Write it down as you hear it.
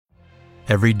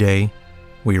Every day,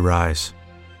 we rise,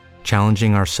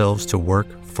 challenging ourselves to work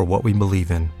for what we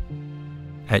believe in.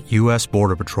 At U.S.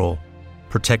 Border Patrol,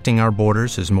 protecting our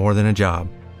borders is more than a job.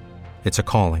 It's a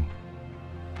calling.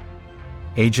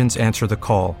 Agents answer the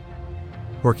call,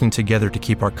 working together to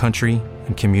keep our country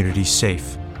and communities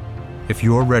safe. If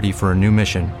you're ready for a new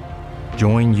mission,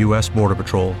 join U.S. Border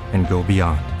Patrol and go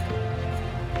beyond.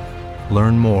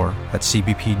 Learn more at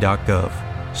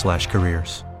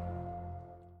cbp.gov/careers.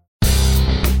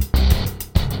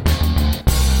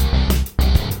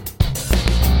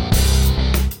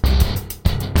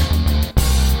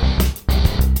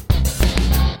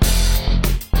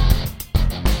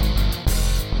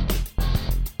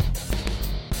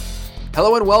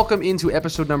 Hello and welcome into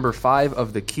episode number 5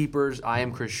 of The Keepers. I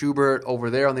am Chris Schubert. Over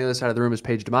there on the other side of the room is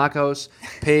Paige Dimakos.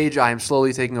 Paige, I am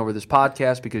slowly taking over this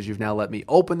podcast because you've now let me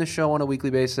open the show on a weekly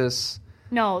basis.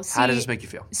 No, see, how does this make you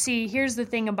feel? See, here's the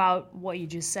thing about what you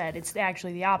just said. It's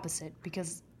actually the opposite,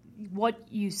 because what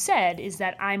you said is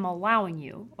that I'm allowing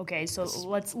you. Okay, so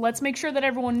let's make sure that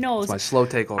everyone knows. It's my slow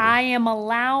takeover. I am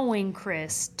allowing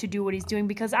Chris to do what he's doing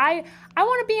because I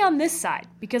want to be on this side,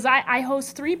 because I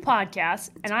host 3 podcasts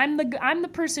and I'm the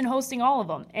person hosting all of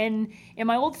them. And in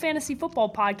my old fantasy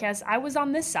football podcast, I was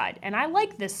on this side and I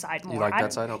like this side more. You like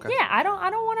that side? Okay. Yeah, I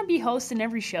don't want to be hosting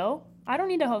every show. I don't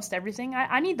need to host everything.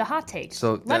 I need the hot takes.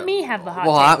 So let me have the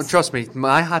hot takes. Trust me,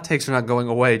 my hot takes are not going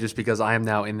away just because I am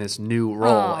now in this new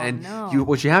role.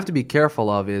 What you have to be careful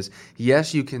of is,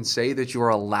 yes, you can say that you are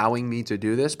allowing me to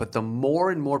do this, but the more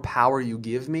and more power you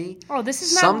give me,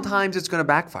 sometimes it's going to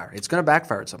backfire. It's going to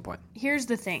backfire at some point. Here's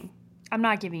the thing. I'm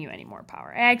not giving you any more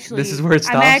power. Actually, this is where it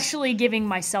stops? I'm actually giving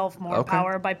myself more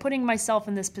power by putting myself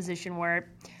in this position where,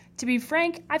 to be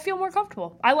frank, I feel more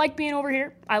comfortable. I like being over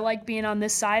here. I like being on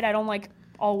this side. I don't like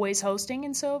always hosting,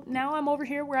 and so now I'm over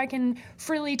here where I can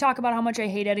freely talk about how much I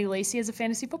hate Eddie Lacy as a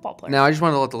fantasy football player. Now, I just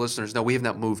want to let the listeners know we have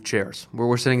not moved chairs.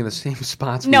 We're sitting in the same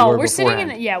spots. We are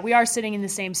sitting we are sitting in the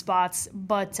same spots,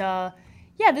 but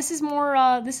this is more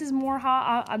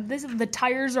how the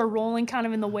tires are rolling kind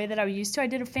of in the way that I used to. I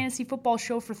did a fantasy football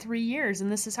show for 3 years,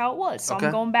 and this is how it was. So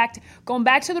I'm going back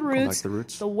to the roots,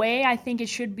 the way I think it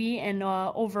should be. And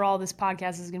overall, this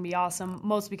podcast is going to be awesome,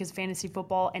 mostly because fantasy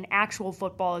football and actual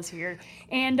football is here.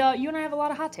 And you and I have a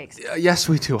lot of hot takes. Yes,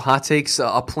 we do. Hot takes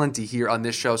aplenty here on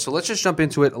this show. So let's just jump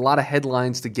into it. A lot of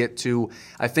headlines to get to.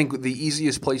 I think the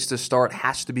easiest place to start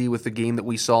has to be with the game that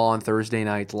we saw on Thursday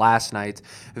night, last night,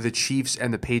 the Chiefs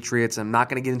and the Patriots. I'm not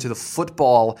going to get into the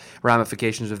football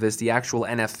ramifications of this, the actual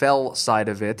NFL side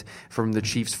of it, from the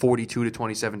Chiefs'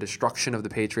 42-27 destruction of the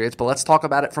Patriots, but let's talk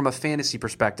about it from a fantasy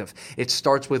perspective. It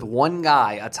starts with one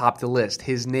guy atop the list.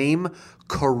 His name,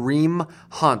 Kareem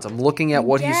Hunt. I'm looking at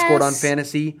what he scored on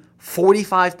fantasy.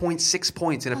 45.6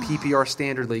 points in a PPR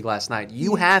standard league last night.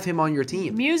 You have him on your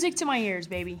team. Music to my ears,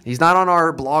 baby. He's not on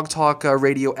our Blog Talk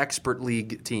Radio Expert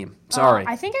League team. Sorry.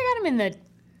 I think I got him in the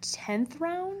 10th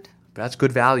round. That's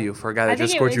good value for a guy that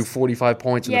just scored you 45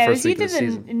 points in the first week of the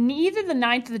season. Either the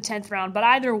 9th or the 10th round, but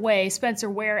either way, Spencer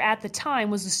Ware at the time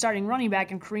was the starting running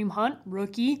back, and Kareem Hunt,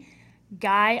 rookie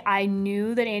guy. I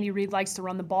knew that Andy Reid likes to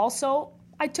run the ball, so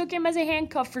I took him as a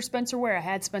handcuff for Spencer Ware. I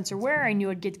had Spencer Ware. I knew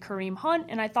I'd get Kareem Hunt,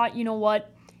 and I thought, you know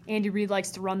what? Andy Reid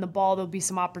likes to run the ball. There'll be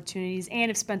some opportunities, and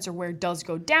if Spencer Ware does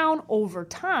go down over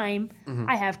time,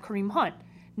 I have Kareem Hunt.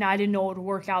 Now, I didn't know it would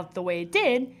work out the way it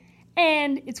did,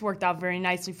 and it's worked out very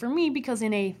nicely for me because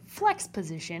in a flex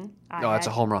position, it's a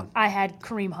home run. I had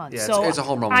Kareem Hunt. Yeah, so it's a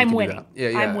home run. I'm winning.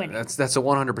 I'm winning. That's a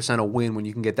 100% a win when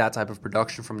you can get that type of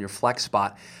production from your flex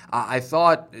spot. I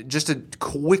thought, just to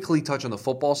quickly touch on the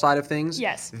football side of things,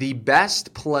 the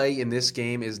best play in this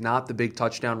game is not the big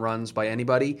touchdown runs by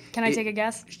anybody. Can I take a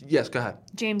guess? Yes, go ahead.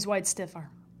 James White's stiff arm.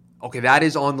 Okay, that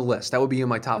is on the list. That would be in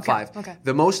my top 5. Okay.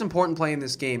 The most important play in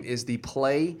this game is the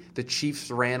play the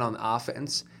Chiefs ran on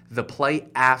offense, the play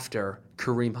after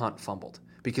Kareem Hunt fumbled.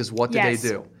 Because what did they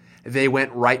do? They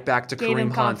went right back to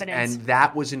Kareem Hunt, and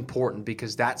that was important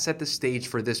because that set the stage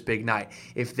for this big night.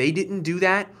 If they didn't do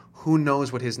that, who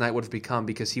knows what his night would have become,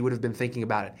 because he would have been thinking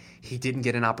about it. He didn't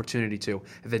get an opportunity to.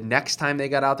 The next time they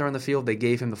got out there on the field, they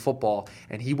gave him the football,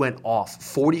 and he went off.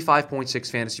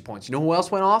 45.6 fantasy points. You know who else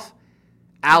went off?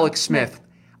 Alex Smith.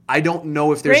 I don't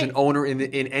know if there's an owner in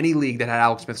any league that had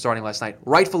Alex Smith starting last night.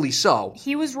 Rightfully so.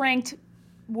 He was ranked,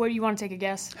 what do you want to take a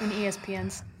guess, in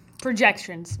ESPN's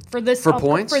projections for this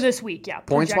points? For this week, yeah.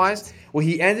 Points-wise? Well,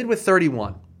 he ended with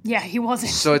 31. Yeah, he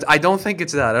wasn't. So I don't think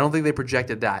it's that. I don't think they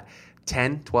projected that.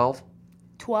 10, 12?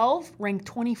 12, ranked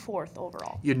 24th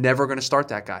overall. You're never going to start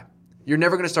that guy. You're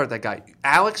never going to start that guy.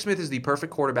 Alex Smith is the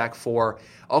perfect quarterback for,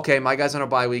 okay, my guy's on a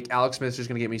bye week. Alex Smith's just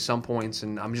going to get me some points,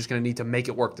 and I'm just going to need to make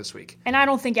it work this week. And I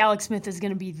don't think Alex Smith is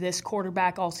going to be this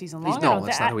quarterback all season long. No,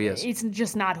 that's not who he is. It's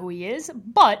just not who he is.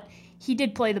 But he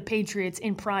did play the Patriots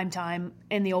in primetime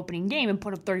in the opening game and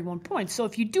put up 31 points. So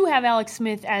if you do have Alex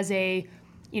Smith as a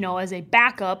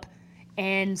backup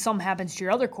and something happens to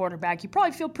your other quarterback, you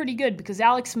probably feel pretty good because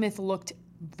Alex Smith looked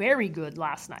very good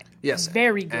last night. Yes.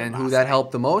 Very good. And who that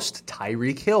helped the most?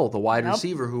 Tyreek Hill, the wide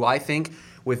receiver, who I think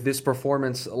with this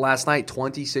performance last night,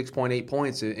 26.8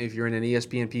 points, if you're in an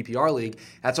ESPN PPR league,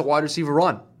 that's a wide receiver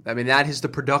run. I mean, that is the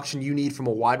production you need from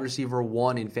a wide receiver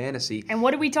one in fantasy. And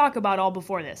what did we talk about all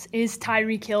before this? Is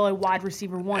Tyreek Hill a wide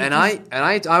receiver one? And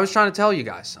I was trying to tell you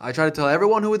guys. I tried to tell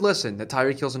everyone who would listen that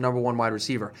Tyreek Hill's a number one wide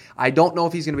receiver. I don't know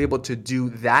if he's going to be able to do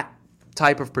that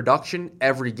type of production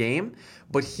every game,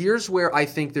 but here's where I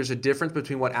think there's a difference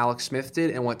between what Alex Smith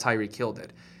did and what Tyreek Hill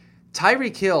did.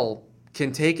 Tyreek Hill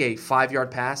can take a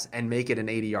 5-yard pass and make it an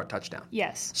 80-yard touchdown.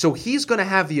 Yes. So he's going to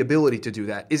have the ability to do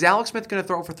that. Is Alex Smith going to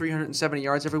throw for 370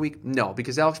 yards every week? No,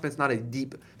 because Alex Smith's not a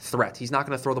deep threat. He's not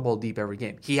going to throw the ball deep every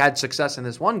game. He had success in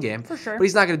this one game, for sure, but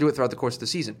he's not going to do it throughout the course of the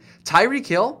season. Tyreek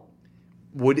Hill,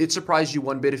 would it surprise you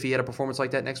one bit if he had a performance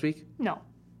like that next week? No.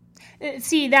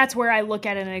 See, that's where I look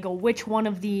at it and I go, which one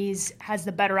of these has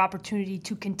the better opportunity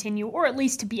to continue or at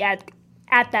least to be at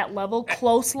that level,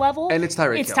 close level? And it's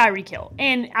Tyreek Hill. It's Tyreek Hill.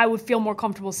 And I would feel more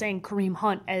comfortable saying Kareem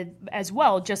Hunt as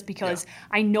well, just because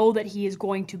I know that he is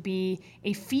going to be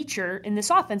a feature in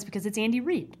this offense because it's Andy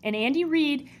Reid. And Andy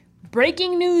Reid,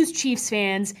 breaking news, Chiefs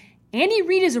fans, Andy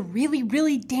Reid is a really,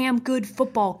 really damn good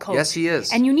football coach. Yes, he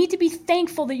is. And you need to be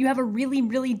thankful that you have a really,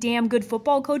 really damn good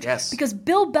football coach. Yes. Because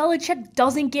Bill Belichick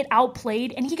doesn't get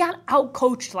outplayed, and he got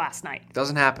outcoached last night.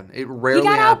 Doesn't happen. It rarely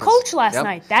happens. He got outcoached last Yep.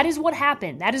 night. That is what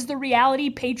happened. That is the reality,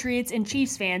 Patriots and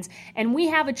Chiefs fans. And we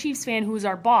have a Chiefs fan who is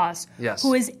our boss,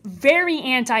 who is very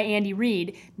anti-Andy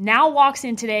Reid, now walks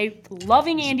in today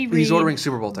loving Andy Reid. He's ordering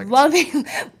Super Bowl tickets.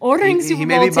 Super Bowl tickets. He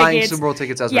may be buying Super Bowl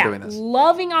tickets as we're doing this.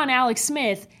 Loving on Alex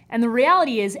Smith. And the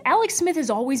reality is, Alex Smith has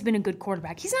always been a good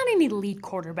quarterback. He's not an elite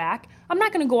quarterback. I'm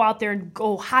not going to go out there and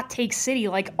go hot take city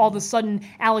like all of a sudden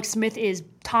Alex Smith is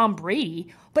Tom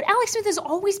Brady. But Alex Smith has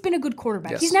always been a good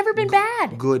quarterback. Yes. He's never been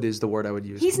bad. Good is the word I would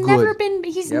use. He's good.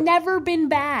 never been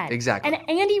bad. Exactly. And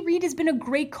Andy Reid has been a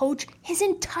great coach his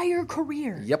entire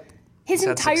career. Yep. His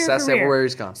entire success career. Everywhere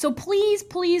he's gone. So please,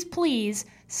 please, please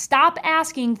stop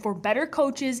asking for better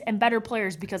coaches and better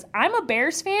players because I'm a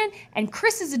Bears fan and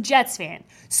Chris is a Jets fan.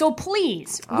 So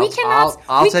please,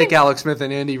 I'll take Alex Smith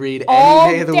and Andy Reid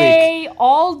any day of the week.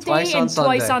 All day, Twice and on Sunday.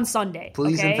 twice on Sunday.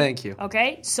 Please okay? and thank you.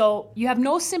 Okay, so you have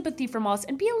no sympathy from us,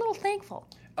 and be a little thankful.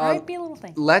 Right? Be a little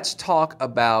thankful. Let's talk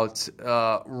about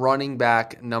running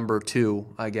back number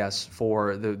 2, I guess,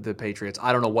 for the Patriots.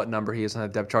 I don't know what number he is on the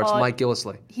depth charts. Mike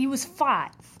Gillislee. He was 5.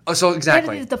 Oh, so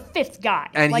exactly. He was the 5th guy.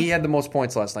 And he had the most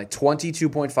points last night.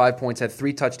 22.5 points, had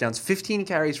 3 touchdowns, 15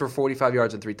 carries for 45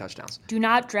 yards and 3 touchdowns. Do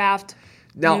not draft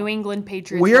New England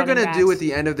Patriots. We're going to do at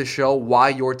the end of the show why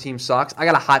your team sucks. I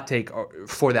got a hot take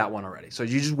for that one already. So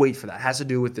you just wait for that. It has to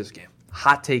do with this game.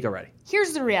 Hot take already.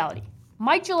 Here's the reality.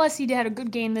 Mike Gillislee had a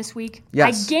good game this week.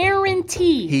 Yes. I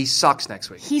guarantee he sucks next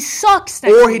week. He sucks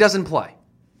next week. Or he doesn't play.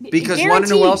 Because want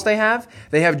to know who else they have?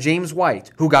 They have James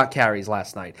White, who got carries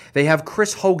last night. They have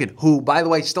Chris Hogan, who, by the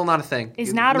way, still not a thing.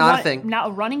 Is not a thing. Not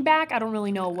a running back? I don't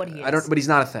really know what he is. But he's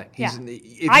not a thing.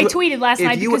 I tweeted last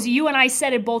night because you and I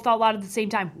said it both out loud at the same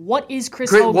time. What is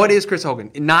Chris Hogan? What is Chris Hogan?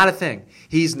 Not a thing.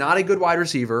 He's not a good wide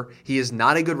receiver. He is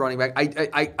not a good running back.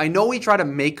 I know we try to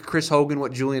make Chris Hogan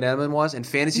what Julian Edelman was, and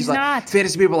fantasy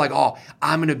people are like, oh,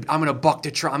 I'm gonna buck the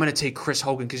trend. I'm gonna take Chris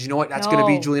Hogan because you know what? That's gonna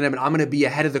be Julian Edelman. I'm gonna be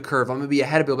ahead of the curve. I'm gonna be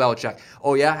ahead of Bill Belichick.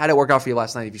 Oh yeah, how'd it work out for you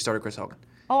last night if you started Chris Hogan?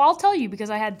 Oh, I'll tell you because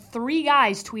I had 3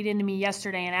 guys tweet into me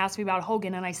yesterday and ask me about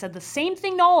Hogan, and I said the same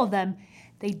thing to all of them.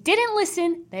 They didn't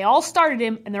listen. They all started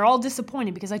him, and they're all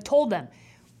disappointed because I told them,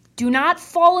 do not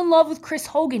fall in love with Chris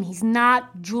Hogan. He's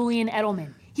not Julian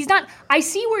Edelman. He's not. I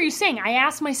see where you're saying. I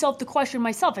asked myself the question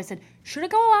myself. I said, should I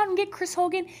go out and get Chris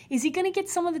Hogan? Is he going to get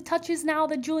some of the touches now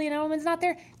that Julian Edelman's not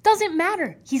there? Doesn't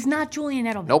matter. He's not Julian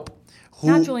Edelman. Nope.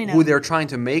 Who they're trying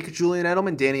to make Julian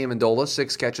Edelman, Danny Amendola,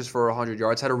 6 catches for 100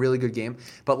 yards, had a really good game,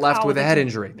 but left with a head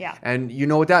injury. Yeah. And you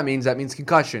know what that means? That means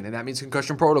concussion, and that means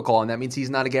concussion protocol, and that means he's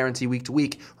not a guarantee week to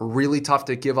week. Really tough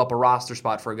to give up a roster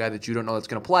spot for a guy that you don't know that's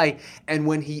going to play. And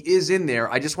when he is in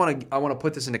there, I want to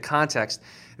put this into context.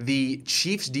 The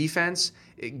Chiefs defense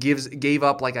gave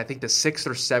up I think the 6th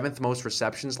or 7th most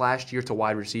receptions last year to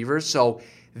wide receivers. So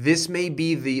this may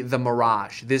be the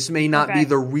mirage. This may not be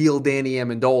the real Danny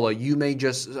Amendola. You may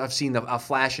just have seen a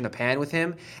flash in a pan with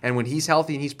him. And when he's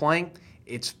healthy and he's playing,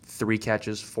 it's 3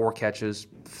 catches, 4 catches,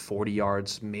 40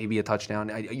 yards, maybe a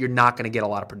touchdown. You're not going to get a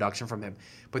lot of production from him.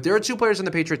 But there are 2 players in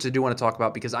the Patriots I do want to talk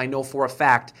about because I know for a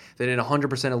fact that in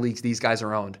 100% of leagues, these guys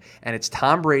are owned. And it's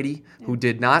Tom Brady, who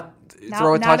did not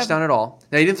throw a touchdown at all.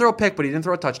 Now, he didn't throw a pick, but he didn't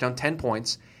throw a touchdown, 10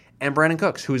 points. And Brandin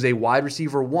Cooks, who's a wide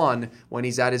receiver 1 when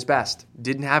he's at his best.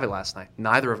 Didn't have it last night.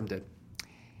 Neither of them did.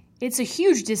 It's a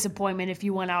huge disappointment if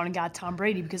you went out and got Tom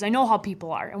Brady because I know how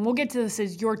people are. And we'll get to this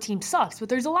as your team sucks. But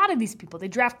there's a lot of these people. They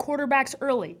draft quarterbacks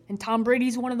early. And Tom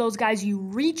Brady's one of those guys you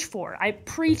reach for. I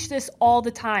preach this all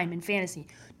the time in fantasy.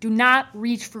 Do not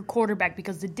reach for quarterback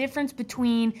because the difference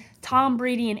between Tom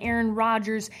Brady and Aaron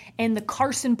Rodgers and the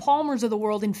Carson Palmers of the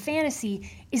world in fantasy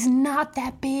is not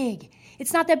that big.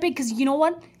 It's not that big because you know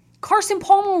what? Carson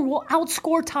Palmer will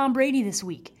outscore Tom Brady this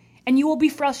week. And you will be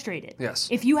frustrated. Yes.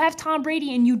 If you have Tom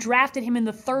Brady and you drafted him in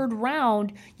the 3rd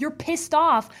round, you're pissed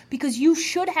off because you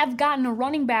should have gotten a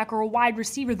running back or a wide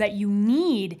receiver that you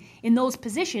need in those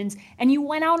positions, and you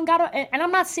went out and got and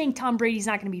I'm not saying Tom Brady's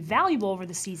not going to be valuable over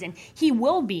the season. He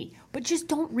will be. But just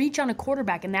don't reach on a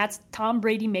quarterback, and that's Tom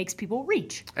Brady makes people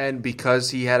reach. And because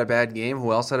he had a bad game,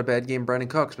 who else had a bad game? Brandin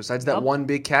Cooks. Besides that one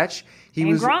big catch,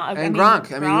 Gronk. And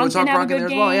Gronk. I mean, we talked Gronk in there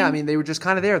as well. Yeah, I mean, they were just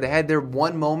kind of there. They had their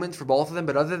one moment for both of them,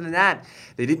 but other than that,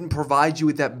 they didn't provide you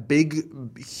with that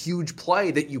big, huge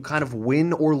play that you kind of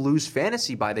win or lose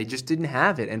fantasy by. They just didn't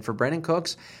have it. And for Brandin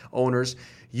Cooks owners,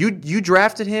 you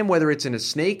drafted him, whether it's in a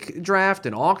snake draft,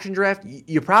 an auction draft,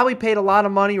 you probably paid a lot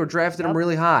of money or drafted him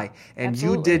really high. And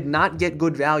you did not get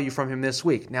good value from him this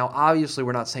week. Now, obviously,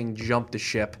 we're not saying jump the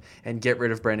ship and get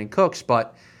rid of Brandin Cooks,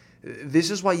 but this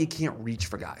is why you can't reach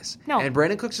for guys. No. And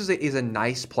Brandin Cooks is a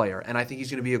nice player, and I think he's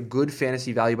going to be a good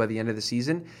fantasy value by the end of the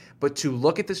season. But to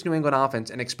look at this New England offense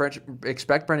and expect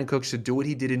Brandin Cooks to do what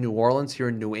he did in New Orleans here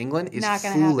in New England is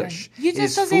foolish.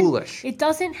 Foolish. It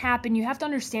doesn't happen. You have to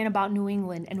understand about New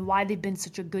England and why they've been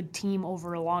such a good team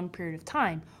over a long period of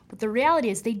time. But the reality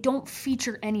is they don't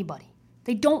feature anybody.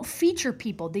 They don't feature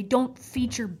people. They don't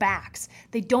feature backs.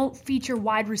 They don't feature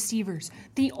wide receivers.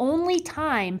 The only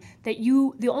player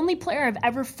I've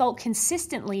ever felt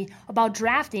consistently about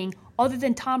drafting other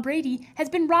than Tom Brady has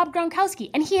been Rob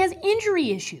Gronkowski, and he has injury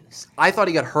issues. I thought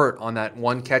he got hurt on that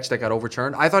one catch that got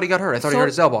overturned. I thought he got hurt. I thought he hurt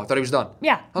his elbow. I thought he was done.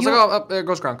 Yeah. I was like, oh, there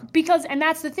goes Gronk. And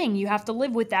that's the thing. You have to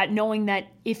live with that, knowing that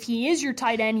if he is your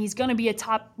tight end, he's going to be a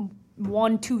top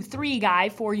 1, 2, 3 guy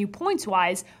for you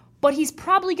points-wise, but he's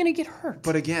probably going to get hurt.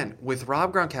 But again, with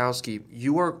Rob Gronkowski,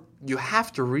 you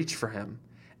have to reach for him.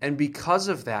 And because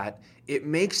of that, it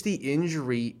makes the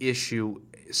injury issue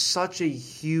such a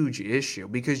huge issue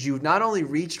because you've not only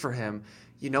reached for him,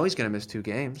 you know he's going to miss 2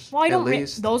 games. Well, at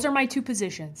least. Those are my 2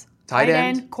 positions. Tight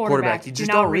end, quarterback. You just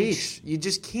don't reach. You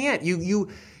just can't. You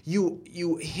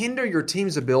hinder your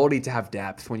team's ability to have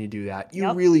depth when you do that.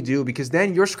 You really do, because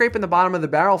then you're scraping the bottom of the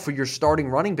barrel for your starting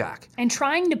running back. And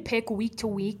trying to pick week to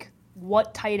week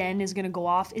what tight end is going to go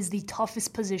off is the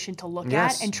toughest position to look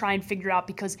at and try and figure out,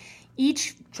 because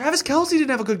Travis Kelce didn't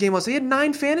have a good game last night. He had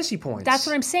 9 fantasy points. That's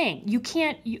what I'm saying. You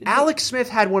can't... Alex Smith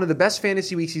had one of the best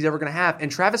fantasy weeks he's ever going to have,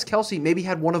 and Travis Kelce maybe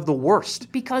had one of the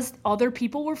worst. Because other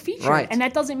people were featured. Right. And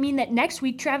that doesn't mean that next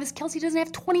week Travis Kelce doesn't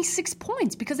have 26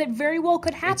 points, because it very well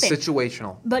could happen. It's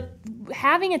situational. But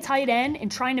having a tight end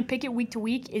and trying to pick it week to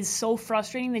week is so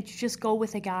frustrating that you just go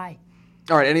with a guy.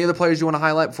 All right, any other players you want to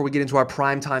highlight before we get into our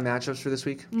primetime matchups for this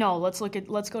week? No, let's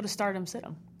go to start 'em, sit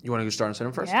 'em. You want to go start and sit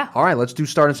 'em first? Yeah. All right, let's do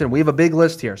start and sit 'em. We have a big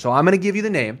list here, so I'm going to give you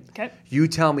the name. Okay. You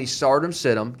tell me start 'em,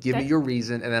 sit 'em, give me your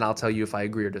reason, and then I'll tell you if I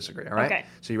agree or disagree, all right? Okay.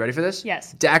 So you ready for this?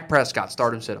 Yes. Dak Prescott,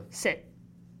 start 'em, sit 'em. Sit.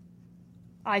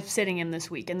 I'm sitting him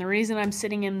this week, and the reason I'm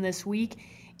sitting him this week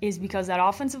is because that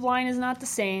offensive line is not the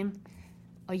same.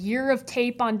 A year of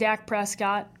tape on Dak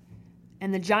Prescott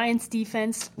and the Giants'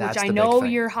 defense, which I know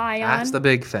you're high on. That's the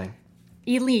big thing.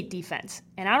 Elite defense.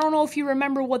 And I don't know if you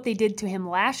remember what they did to him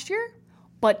last year,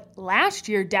 but last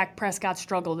year Dak Prescott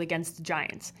struggled against the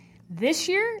Giants. This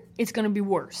year, it's going to be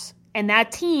worse. And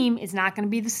that team is not going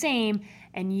to be the same.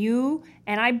 And you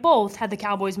and I both had the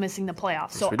Cowboys missing the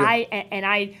playoffs. So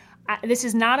this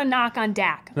is not a knock on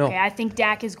Dak. No. Okay, I think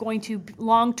Dak is going to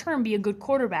long-term be a good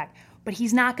quarterback. But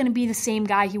he's not going to be the same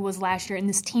guy he was last year, and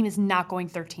this team is not going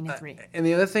 13-3. And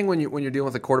the other thing when you're dealing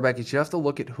with a quarterback is you have to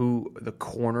look at who the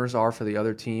corners are for the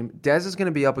other team. Dez is going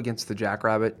to be up against the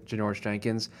Jackrabbit, Janoris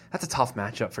Jenkins. That's a tough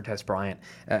matchup for Dez Bryant.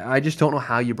 I just don't know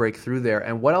how you break through there.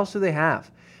 And what else do they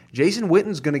have? Jason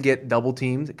Witten's going to get double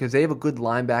teamed because they have a good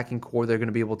linebacking core. They're going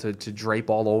to be able to drape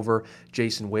all over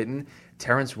Jason Witten.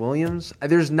 Terrence Williams,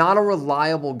 there's not a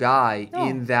reliable guy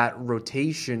in that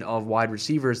rotation of wide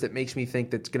receivers that makes me think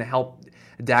that's going to help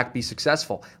Dak be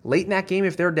successful. Late in that game,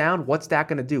 if they're down, what's Dak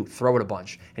going to do? Throw it a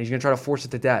bunch. And he's going to try to force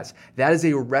it to Dez. That is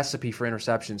a recipe for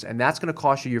interceptions, and that's going to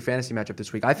cost you your fantasy matchup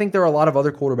this week. I think there are a lot of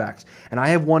other quarterbacks, and I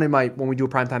have one when we do a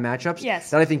primetime matchups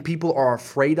that I think people are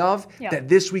afraid of, that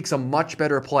this week's a much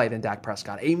better play than Dak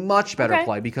Prescott. A much better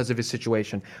play because of his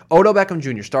situation. Odell Beckham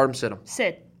Jr., start him, sit him.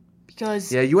 Sit.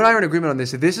 Because you and I are in agreement on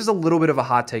this. This is a little bit of a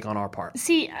hot take on our part.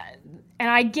 See, and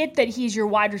I get that he's your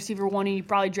wide receiver one and you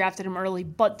probably drafted him early,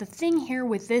 but the thing here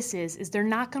with this is they're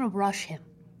not going to rush him.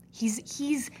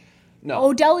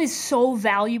 Odell is so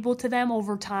valuable to them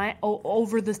over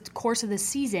over the course of the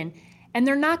season, and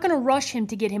they're not going to rush him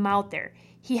to get him out there.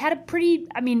 He had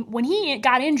when he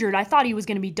got injured, I thought he was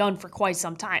going to be done for quite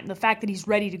some time. The fact that he's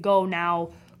ready to go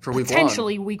now, for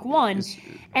potentially week one.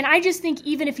 And I just think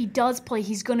even if he does play,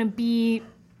 he's going to be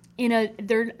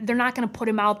they're not going to put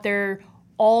him out there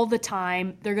all the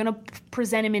time. They're going to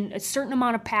present him in a certain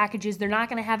amount of packages. They're not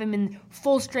going to have him in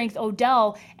full strength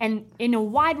Odell. And in a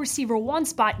wide receiver one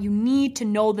spot, you need to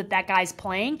know that guy's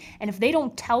playing. And if they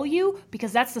don't tell you,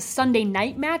 because that's the Sunday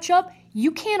night matchup,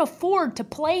 you can't afford to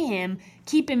play him,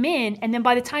 keep him in, and then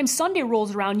by the time Sunday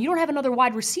rolls around, you don't have another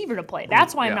wide receiver to play.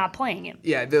 That's why I'm not playing him.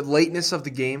 Yeah, the lateness of the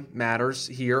game matters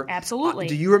here. Absolutely.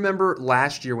 Do you remember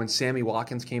last year when Sammy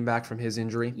Watkins came back from his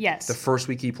injury? Yes. The first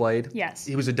week he played? Yes.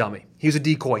 He was a dummy. He was a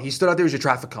decoy. He stood out there as a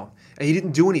traffic cone, and he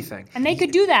didn't do anything. And they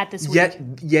could do that this week.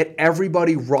 Yet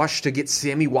everybody rushed to get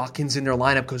Sammy Watkins in their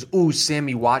lineup because,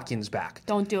 Sammy Watkins back.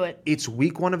 Don't do it. It's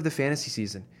week one of the fantasy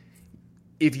season.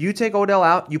 If you take Odell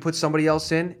out, you put somebody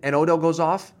else in, and Odell goes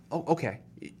off, okay.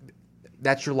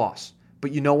 That's your loss.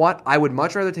 But you know what? I would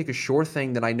much rather take a sure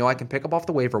thing that I know I can pick up off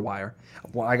the waiver wire.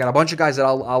 Well, I got a bunch of guys that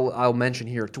I'll mention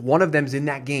here. One of them's in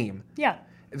that game. Yeah.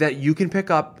 That you can pick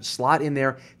up, slot in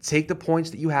there, take the points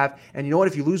that you have, and you know what?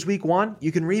 If you lose week one,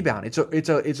 you can rebound. It's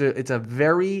a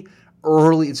very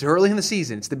early. It's early in the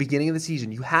season. It's the beginning of the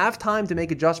season. You have time to make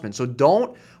adjustments. So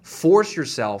don't force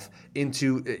yourself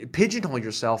into pigeonhole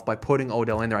yourself by putting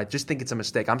Odell in there. I just think it's a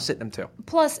mistake. I'm sitting him too.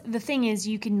 Plus, the thing is,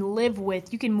 you can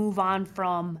move on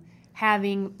from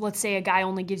having, let's say, a guy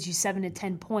only gives you 7 to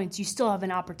 10 points. You still have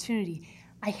an opportunity.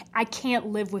 I can't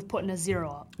live with putting a 0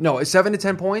 up. No, 7 to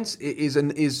 10 points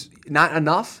is not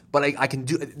enough, but I can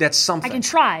do. That's something. I can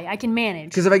try. I can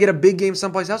manage. Because if I get a big game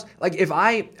someplace else,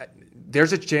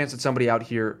 there's a chance that somebody out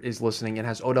here is listening and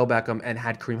has Odell Beckham and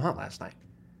had Kareem Hunt last night.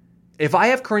 If I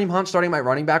have Kareem Hunt starting my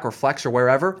running back or flex or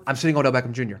wherever, I'm sitting Odell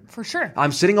Beckham Jr. For sure.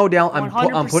 I'm sitting Odell.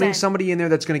 100%. I'm putting somebody in there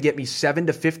that's going to get me 7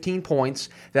 to 15 points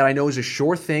that I know is a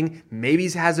sure thing. Maybe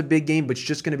he has a big game, but it's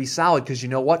just going to be solid because you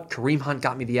know what? Kareem Hunt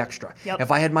got me the extra. Yep.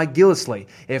 If I had Mike Gillislee,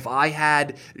 if I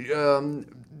had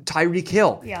Tyreek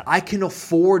Hill, I can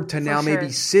afford to now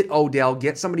maybe sit Odell,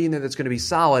 get somebody in there that's going to be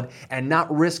solid, and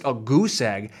not risk a goose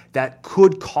egg that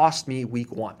could cost me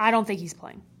week one. I don't think he's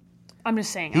playing. I'm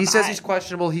just saying. He says he's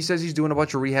questionable. He says he's doing a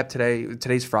bunch of rehab today.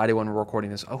 Today's Friday when we're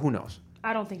recording this. Who knows?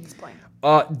 I don't think he's playing.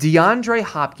 DeAndre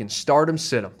Hopkins, start him,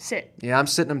 sit him. Sit. Yeah, I'm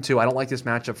sitting him too. I don't like this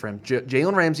matchup for him.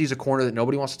 Jalen Ramsey's a corner that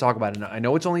nobody wants to talk about. And I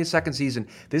know it's only his second season.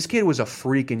 This kid was a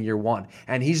freak in year one.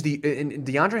 And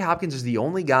DeAndre Hopkins is the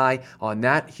only guy on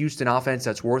that Houston offense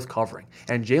that's worth covering.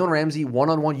 And Jalen Ramsey,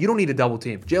 one-on-one, you don't need a double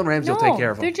team. Jalen Ramsey will take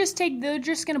care of him. They're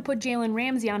just going to put Jalen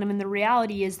Ramsey on him. And the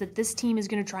reality is that this team is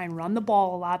going to try and run the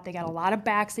ball a lot. They got a lot of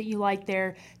backs that you like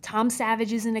there. Tom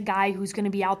Savage isn't a guy who's going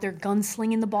to be out there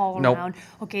gunslinging the ball around.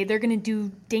 Okay, they're going to do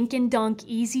dink and dunk,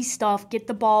 easy stuff, get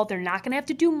the ball. They're not going to have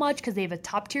to do much because they have a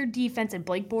top-tier defense, and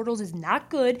Blake Bortles is not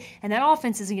good, and that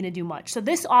offense isn't going to do much. So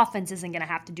this offense isn't going to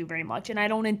have to do very much, and I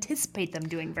don't anticipate them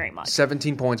doing very much.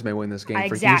 17 points may win this game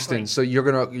for Houston. So you're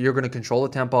gonna control the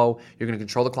tempo, you're going to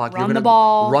control the clock, run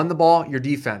the ball, your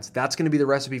defense. That's going to be the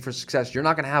recipe for success. You're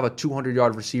not going to have a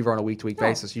 200-yard receiver on a week-to-week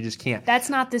basis. You just can't. That's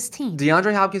not this team.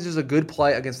 DeAndre Hopkins is a good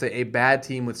play against a bad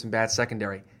team with some bad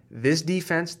secondary. This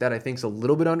defense that I think is a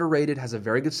little bit underrated has a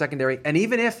very good secondary. And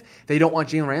even if they don't want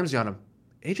Jalen Ramsey on him,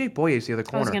 A.J. Boye is the other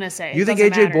corner. I was going to say. You think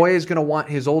A.J. Boye is going to want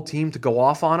his old team to go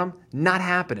off on him? Not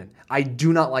happening. I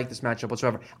do not like this matchup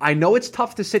whatsoever. I know it's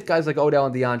tough to sit guys like Odell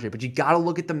and DeAndre, but you got to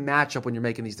look at the matchup when you're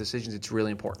making these decisions. It's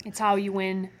really important. It's how you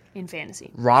win in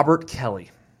fantasy. Robert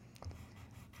Kelly.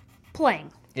 Playing.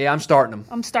 Yeah, I'm starting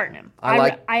him.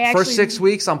 I actually, first 6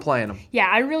 weeks, I'm playing him. Yeah,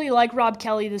 I really like Rob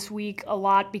Kelly this week a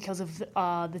lot because of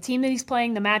the team that he's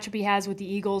playing, the matchup he has with the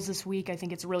Eagles this week. I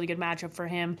think it's a really good matchup for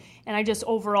him. And I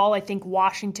think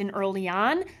Washington early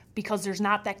on, because there's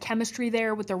not that chemistry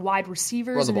there with their wide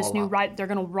receivers and this they're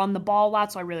going to run the ball a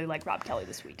lot. So I really like Rob Kelly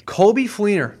this week. Coby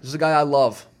Fleener. This is a guy I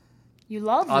love. You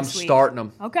love this I'm week. starting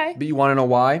him. Okay. But you want to know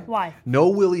why? Why? No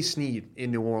Willie Snead in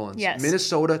New Orleans. Yes.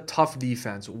 Minnesota, tough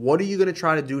defense. What are you going to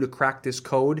try to do to crack this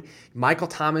code? Michael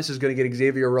Thomas is going to get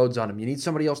Xavier Rhodes on him. You need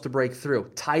somebody else to break through.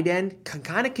 Tight end can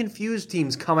kind of confuse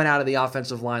teams coming out of the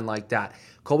offensive line like that.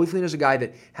 Colby Fleener's a guy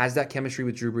that has that chemistry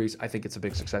with Drew Brees. I think it's a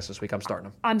big success this week. I'm starting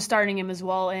him. I'm starting him as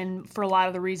well, and for a lot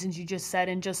of the reasons you just said,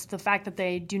 and just the fact that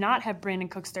they do not have Brandin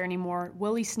Cooks there anymore.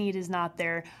 Willie Snead is not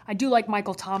there. I do like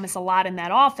Michael Thomas a lot in that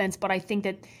offense, but I think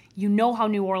that you know how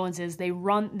New Orleans is. They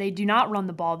do not run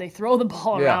the ball. They throw the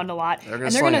ball around a lot. They're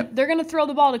gonna throw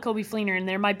the ball to Colby Fleener, and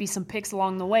there might be some picks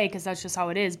along the way because that's just how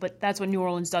it is. But that's what New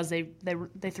Orleans does. They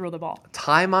throw the ball.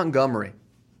 Ty Montgomery.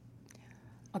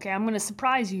 Okay, I'm going to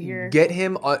surprise you here. Get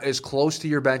him as close to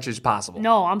your bench as possible.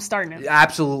 No, I'm starting him.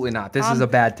 Absolutely not. This is a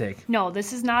bad take. No,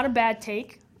 this is not a bad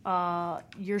take.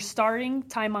 You're starting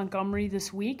Ty Montgomery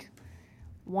this week,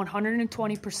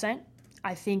 120%.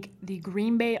 I think the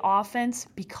Green Bay offense,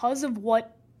 because of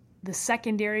what the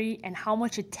secondary and how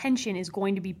much attention is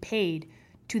going to be paid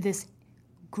to this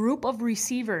group of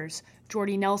receivers,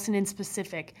 Jordy Nelson in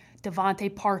specific,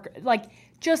 Devontae Parker,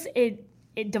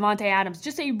 Devontae Adams,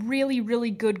 just a really,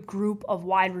 really good group of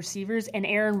wide receivers, and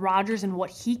Aaron Rodgers and what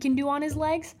he can do on his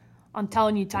legs, I'm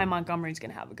telling you, Ty Montgomery's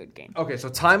going to have a good game. Okay, so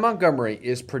Ty Montgomery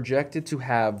is projected to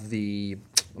have let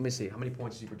me see, how many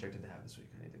points is he projected to have this week?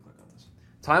 I need to click on this.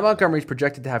 Ty Montgomery is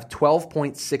projected to have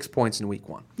 12.6 points in week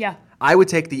 1. Yeah. I would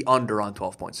take the under on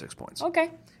 12.6 points. Okay.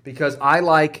 Because I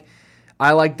like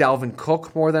Dalvin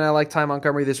Cook more than I like Ty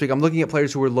Montgomery this week. I'm looking at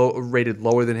players who are rated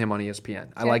lower than him on ESPN.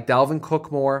 I like Dalvin Cook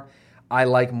more. I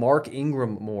like Mark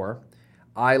Ingram more.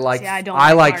 I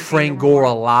like Frank Gore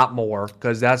a lot more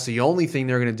because that's the only thing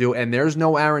they're going to do, and there's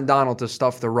no Aaron Donald to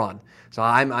stuff the run. So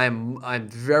I'm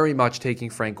very much taking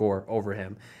Frank Gore over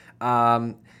him.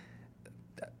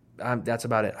 That's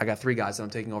about it. I got 3 guys that I'm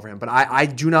taking over him, but I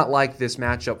do not like this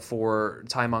matchup for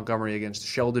Ty Montgomery against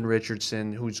Sheldon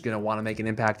Richardson, who's going to want to make an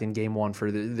impact in Game 1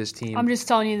 for this team. I'm just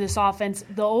telling you, this offense,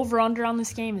 the over/under on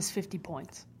this game is 50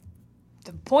 points.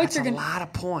 The points That's are going a lot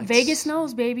of points. Vegas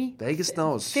knows, baby. Vegas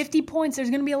knows. 50 points. There's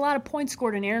going to be a lot of points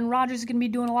scored, and Aaron Rodgers is going to be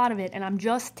doing a lot of it. And I'm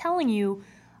just telling you,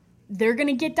 they're going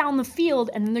to get down the field,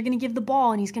 and then they're going to give the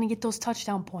ball, and he's going to get those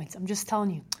touchdown points. I'm just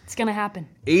telling you. It's going to happen.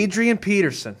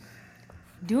 Peterson.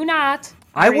 Do not.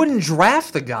 I wouldn't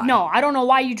draft the guy. No, I don't know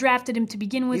why you drafted him to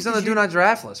begin with. He's on the do not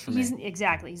draft list for me.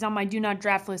 Exactly. He's on my do not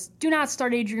draft list. Do not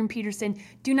start Adrian Peterson.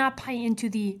 Do not buy into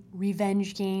the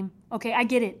revenge game. Okay, I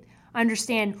get it. I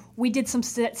understand. We did some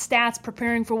stats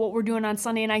preparing for what we're doing on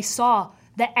Sunday, and I saw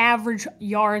the average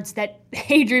yards that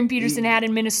Adrian Peterson had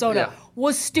in Minnesota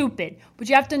was stupid. But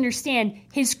you have to understand,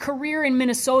 his career in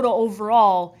Minnesota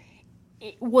overall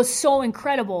was so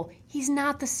incredible. He's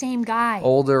not the same guy.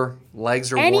 Older,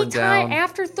 legs are worn down. Anytime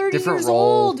after 30 different years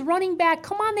role. old, running back.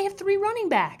 Come on, they have 3 running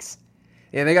backs.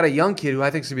 And they got a young kid who I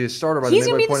think is going to be the starter by the He's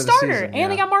going midway to be the point of the starter. season.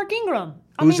 And they got Mark Ingram.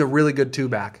 Who's a really good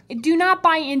 2-back. Do not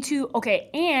buy into,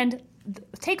 and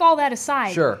take all that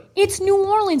aside. Sure. It's New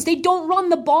Orleans. They don't run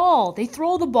the ball. They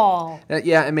throw the ball.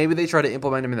 And maybe they try to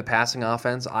implement him in the passing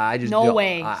offense. No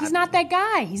way. He's not that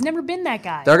guy. He's never been that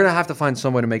guy. They're going to have to find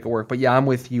some way to make it work. But yeah, I'm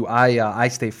with you. I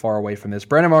stay far away from this.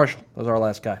 Brandon Marshall was our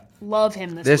last guy. Love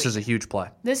him this This week. is a huge play.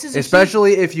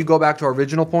 Especially if you go back to our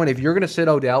original point. If you're going to sit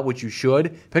Odell, which you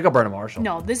should, pick up Brandon Marshall.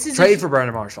 No, this is trade for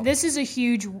Brandon Marshall. This is a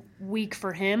huge week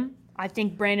for him. I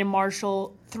think Brandon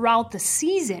Marshall throughout the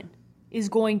season is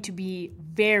going to be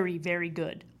very, very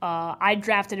good. I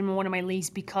drafted him in one of my leagues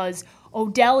because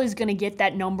Odell is going to get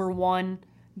that number 1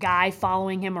 guy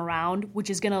following him around,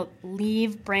 which is going to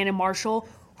leave Brandon Marshall,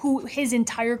 who his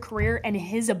entire career and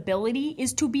his ability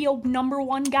is to be a number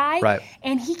 1 guy. Right.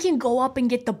 And he can go up and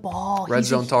get the ball. Red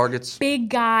zone targets. Big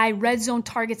guy, red zone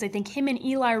targets. I think him and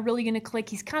Eli are really going to click.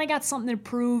 He's kind of got something to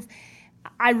prove.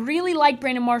 I really like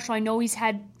Brandon Marshall. I know he's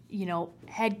had,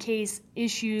 head case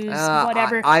issues,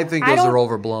 whatever. I think those are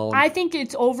overblown. I think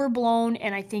it's overblown,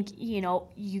 and I think,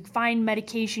 you find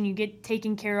medication, you get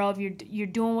taken care of, you're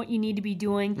doing what you need to be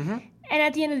doing. Mm-hmm. And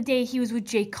at the end of the day, he was with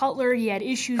Jay Cutler. He had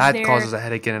issues there. That causes a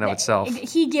headache in and of itself.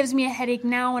 He gives me a headache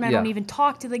now, and I don't even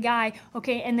talk to the guy.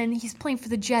 Okay, and then he's playing for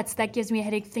the Jets. That gives me a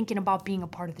headache thinking about being a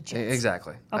part of the Jets.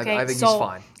 Exactly. Okay, I think he's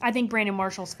fine. I think Brandon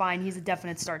Marshall's fine. He's a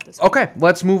definite start this week. Okay,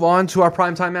 let's move on to our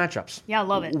primetime matchups. Yeah, I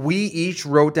love it. We each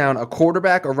wrote down a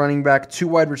quarterback, a running back, 2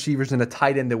 wide receivers, and a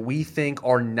tight end that we think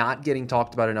are not getting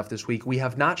talked about enough this week. We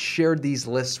have not shared these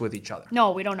lists with each other.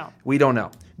 No, we don't know. We don't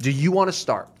know. Do you want to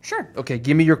start? Sure. Okay,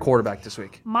 give me your quarterback this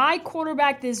week. My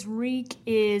quarterback this week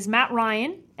is Matt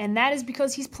Ryan, and that is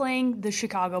because he's playing the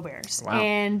Chicago Bears. Wow.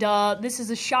 And this is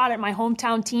a shot at my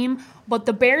hometown team, but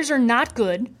the Bears are not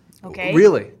good. Okay?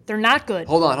 Really? They're not good.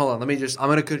 Hold on. I'm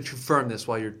going to confirm this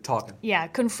while you're talking. Yeah,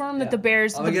 confirm that the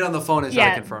Bears... I'm going to get on the phone and try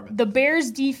to confirm it. The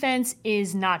Bears' defense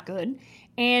is not good.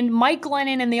 And Mike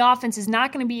Glennon and the offense is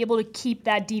not going to be able to keep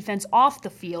that defense off the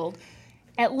field.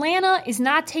 Atlanta is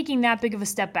not taking that big of a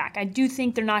step back. I do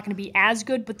think they're not going to be as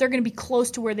good, but they're going to be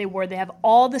close to where they were. They have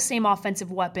all the same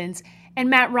offensive weapons. And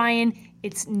Matt Ryan,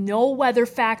 it's no weather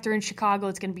factor in Chicago.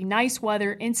 It's going to be nice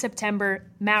weather in September.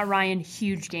 Matt Ryan,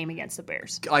 huge game against the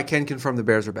Bears. I can confirm the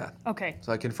Bears are bad. Okay.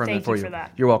 So I confirm Thank that for you you. For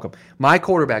that. You're welcome. My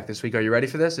quarterback this week, are you ready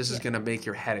for this? This is going to make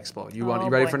your head explode. You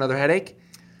ready for another headache?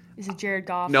 Is it Jared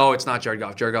Goff? No, it's not Jared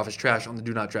Goff. Jared Goff is trash on the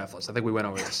do not draft list. I think we went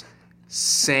over this.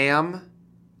 Sam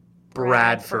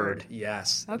Bradford.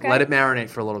 Yes. Okay. Let it marinate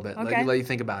for a little bit. Okay. Let you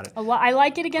think about it. I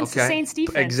like it against the Saints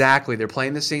defense. Exactly. They're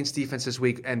playing the Saints defense this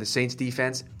week, and the Saints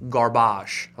defense,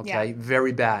 garbage. Okay? Yeah.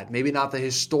 Very bad. Maybe not the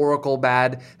historical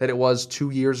bad that it was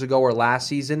 2 years ago or last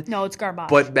season. No, it's garbage.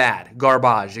 But bad.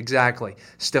 Garbage. Exactly.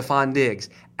 Stephon Diggs,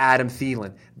 Adam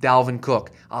Thielen, Dalvin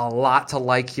Cook. A lot to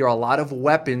like here. A lot of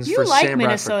weapons for Sam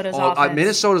Minnesota's Bradford. offense.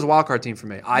 Minnesota's a wildcard team for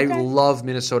me. I love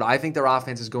Minnesota. I think their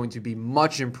offense is going to be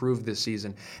much improved this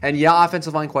season. And yeah,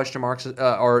 offensive line question marks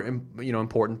are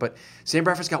important, but Sam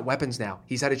Bradford's got weapons now.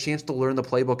 He's had a chance to learn the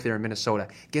playbook there in Minnesota.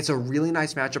 Gets a really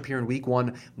nice matchup here in Week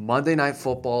 1, Monday Night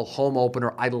Football, home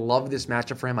opener. I love this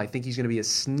matchup for him. I think he's going to be a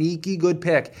sneaky good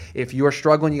pick. If you're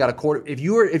struggling, you got a quarter. If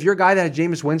you're a guy that had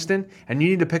Jameis Winston and you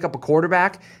need to pick up a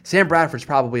quarterback, Sam Bradford's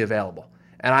probably available.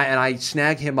 And I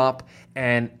snag him up,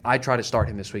 and I try to start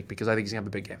him this week because I think he's going to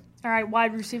have a big game. All right,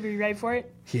 wide receiver, you ready for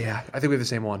it? Yeah, I think we have the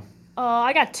same one.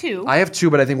 I got two. I have two,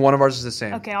 but I think one of ours is the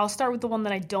same. Okay, I'll start with the one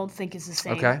that I don't think is the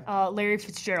same. Okay. Larry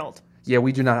Fitzgerald. Yeah,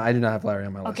 we do not. I do not have Larry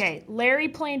on my list. Okay, Larry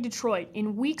playing Detroit.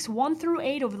 In weeks 1 through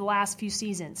 8 over the last few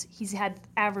seasons, he's had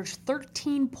averaged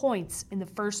 13 points in the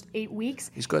first 8 weeks.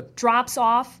 He's good. Drops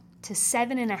off to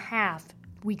 7.5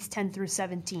 weeks 10 through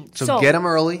 17. So get him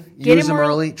early, use him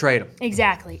early, trade him.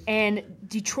 Exactly. And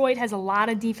Detroit has a lot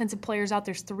of defensive players out.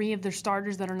 There's 3 of their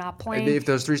starters that are not playing. If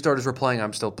those 3 starters were playing,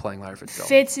 I'm still playing Larry Fitzgerald.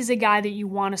 Fitz is a guy that you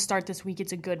want to start this week.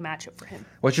 It's a good matchup for him.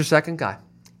 What's your second guy?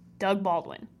 Doug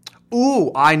Baldwin.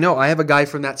 Ooh, I know. I have a guy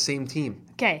from that same team.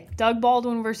 Okay, Doug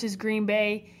Baldwin versus Green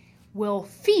Bay will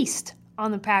feast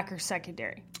on the Packers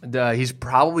secondary. He's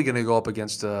probably going to go up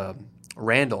against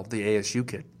Randall, the ASU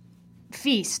kid.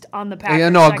 Feast on the Packers. Yeah,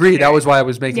 no, agreed. That was why I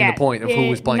was making the point of who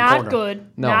was playing not corner. Good.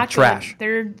 No, not trash.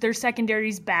 Good. Their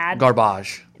secondary's bad.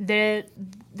 Garbage. Their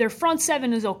front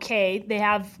seven is okay. They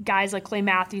have guys like Clay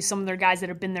Matthews, some of their guys that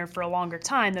have been there for a longer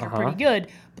time that are pretty good.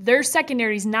 But their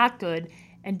secondary's not good.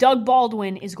 And Doug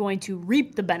Baldwin is going to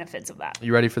reap the benefits of that.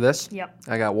 You ready for this? Yep.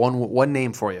 I got one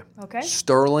name for you. Okay.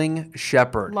 Sterling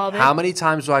Schubert. Love it. How many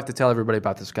times do I have to tell everybody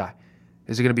about this guy?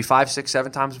 Is it going to be 5, 6,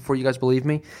 7 times before you guys believe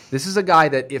me? This is a guy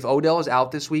that if Odell is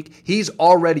out this week, he's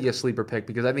already a sleeper pick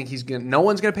because I think no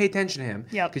one's going to pay attention to him.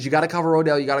 Yep. Because you got to cover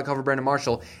Odell, you got to cover Brandon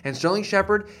Marshall. And Sterling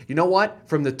Shepard, you know what?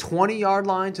 From the 20-yard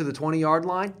line to the 20-yard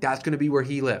line, that's going to be where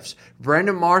he lives.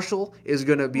 Brandon Marshall is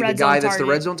going to be the guy that's the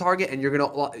red zone target, and you're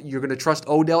going to trust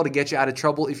Odell to get you out of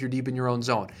trouble if you're deep in your own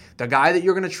zone. The guy that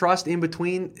you're going to trust in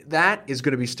between that is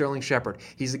going to be Sterling Shepard.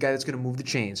 He's the guy that's going to move the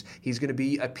chains. He's going to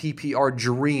be a PPR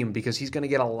dream because he's going to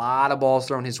get a lot of balls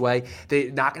thrown his way. They're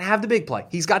not going to have the big play.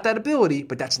 He's got that ability,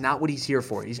 but that's not what he's here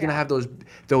for. He's going to have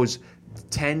those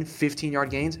 10, 15-yard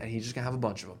gains, and he's just going to have a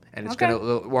bunch of them. And it's going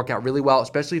to work out really well,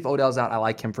 especially if Odell's out. I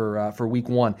like him for Week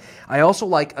 1. I also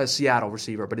like a Seattle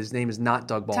receiver, but his name is not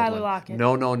Doug Baldwin. Tyler Lockett.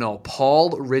 No.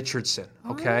 Paul Richardson,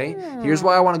 okay? Here's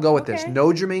why I want to go with this. No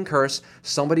Jermaine Kearse.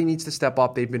 Somebody needs to step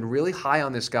up. They've been really high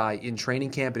on this guy in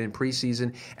training camp and in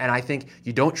preseason, and I think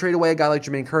you don't trade away a guy like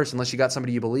Jermaine Kearse unless you got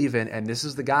somebody you believe in, and this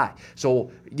is the guy.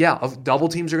 So, yeah, double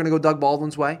teams are going to go Doug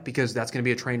Baldwin's way because that's going to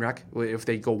be a train wreck if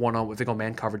they go if they go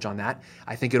man coverage on that.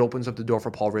 I think it opens up the door for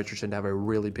Paul Richardson to have a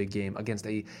really big game against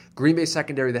a Green Bay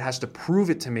secondary that has to prove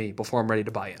it to me before I'm ready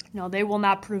to buy in. No, they will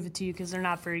not prove it to you because they're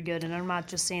not very good, and I'm not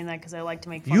just saying that because I like to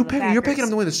make fun of the Packers. You're picking them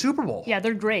to win the Super Bowl. Yeah,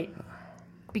 they're great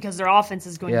because their offense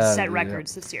is going to set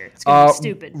records this year. It's going to be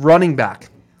stupid. Running back.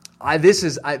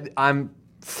 I'm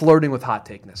flirting with hot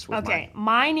takeness.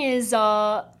 Mine is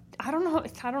I don't know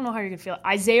how you're gonna feel.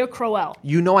 Isaiah Crowell.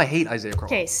 You know I hate Isaiah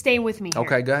Crowell. Okay, stay with me here.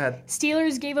 Okay, go ahead.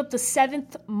 Steelers gave up the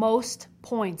 7th most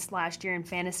points last year in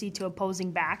fantasy to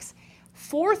opposing backs.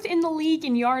 4th in the league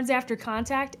in yards after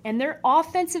contact, and their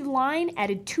offensive line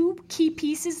added 2 key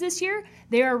pieces this year.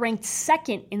 They are ranked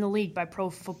 2nd in the league by Pro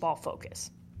Football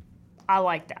Focus. I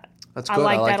like that. That's good.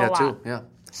 I like that too. Yeah.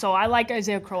 So I like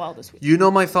Isaiah Crowell this week. You know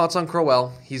my thoughts on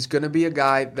Crowell. He's going to be a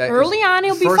guy that early on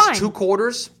he'll be fine. First 2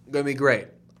 quarters going to be great.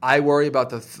 I worry about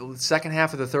the second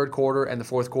half of the third quarter and the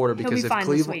fourth quarter because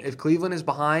if Cleveland is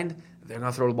behind, they're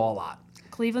going to throw the ball a lot.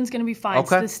 Cleveland's going to be fine.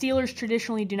 Okay. The Steelers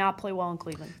traditionally do not play well in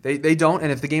Cleveland. They don't,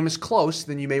 and if the game is close,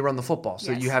 then you may run the football.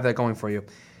 So Yes. you have that going for you.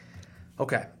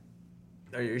 Okay.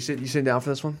 Are you sitting down for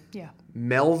this one? Yeah.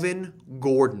 Melvin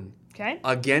Gordon. Okay.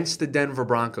 Against the Denver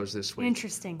Broncos this week.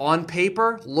 Interesting. On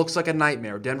paper, looks like a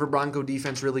nightmare. Denver Bronco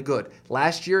defense really good.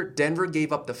 Last year, Denver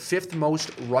gave up the 5th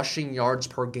most rushing yards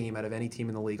per game out of any team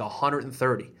in the league,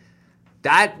 130.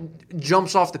 That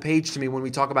jumps off the page to me when we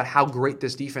talk about how great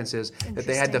this defense is, that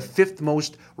they had the 5th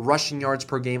most rushing yards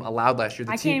per game allowed last year.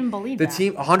 I can't even believe that. The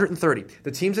team, 130.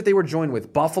 The teams that they were joined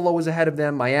with, Buffalo was ahead of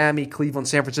them, Miami, Cleveland,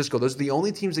 San Francisco. Those are the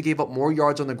only teams that gave up more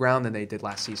yards on the ground than they did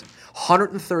last season.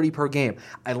 130 per game.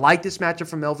 I like this matchup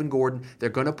from Melvin Gordon. They're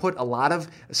going to put a lot of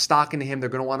stock into him. They're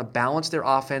going to want to balance their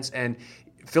offense, and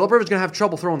Phillip Rivers is going to have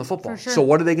trouble throwing the football. For sure. So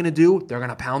what are they going to do? They're going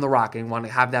to pound the rock and want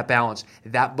to have that balance.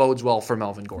 That bodes well for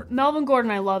Melvin Gordon. Melvin Gordon,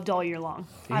 I loved all year long.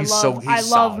 I love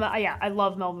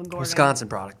Melvin Gordon. Wisconsin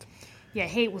product. Yeah,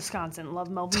 hate Wisconsin. Love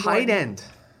Melvin Tight Gordon. end.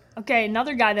 Okay,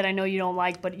 another guy that I know you don't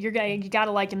like, but you got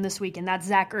to like him this week, and that's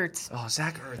Zach Ertz. Oh,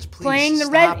 Zach Ertz, please. Playing the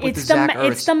stop red, with it's the the Zach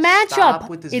Ertz. it's the matchup. Stop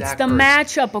with the It's Zach the Ertz.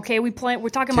 matchup. Okay, we're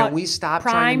talking about. Can we stop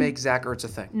prime, trying to make Zach Ertz a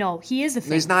thing? No, he is a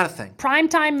thing. He's not a thing.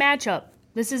 Primetime matchup.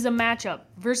 This is a matchup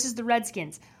versus the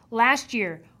Redskins. Last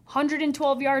year,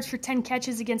 112 yards for 10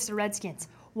 catches against the Redskins.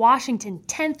 Washington,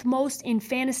 10th most in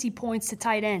fantasy points to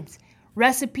tight ends.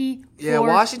 Recipe for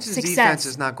Washington's success. defense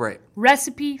is not great.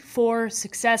 Recipe for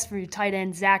success for your tight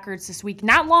end, Zach Ertz, this week.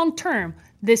 Not long term,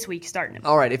 this week starting him.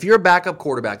 All right, if you're a backup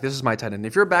quarterback, this is my tight end.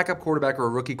 If you're a backup quarterback or a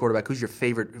rookie quarterback, who's your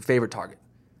favorite target?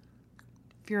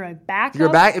 If you're a backup.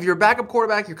 If you're a backup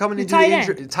quarterback, you're coming into the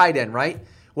injury. Tight end, right?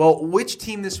 Well, which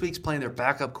team this week's playing their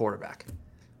backup quarterback?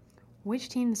 Which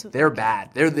team this week? They're bad.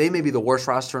 They may be the worst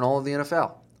roster in all of the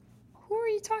NFL. Who are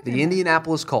you talking The about?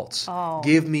 Indianapolis Colts. Oh.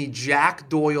 Give me Jack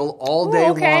Doyle all day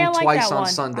long, twice on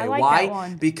Sunday.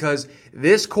 Why? Because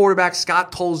this quarterback,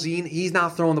 Scott Tolzien, he's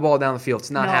not throwing the ball down the field. It's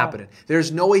not happening.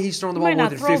 There's no way he's throwing the ball more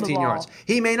than 15 yards.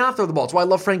 He may not throw the ball. That's why I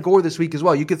love Frank Gore this week as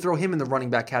well. You could throw him in the running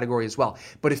back category as well.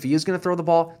 But if he is going to throw the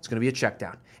ball, it's going to be a check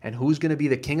down. And who's going to be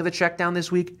the king of the check down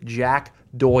this week? Jack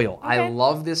Doyle. Okay. I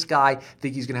love this guy.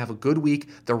 Think he's going to have a good week.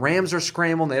 The Rams are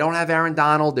scrambling. They don't have Aaron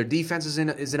Donald. Their defense is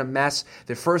in a mess.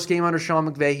 Their first game under Sean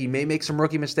McVay. He may make some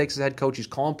rookie mistakes as head coach. He's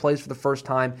calling plays for the first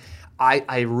time.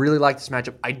 I really like this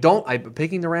matchup. I'm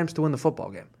picking the Rams to win the football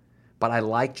game. But I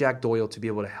like Jack Doyle to be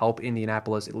able to help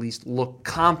Indianapolis at least look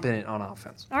competent on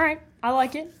offense. All right. I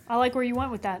like it. I like where you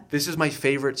went with that. This is my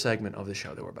favorite segment of the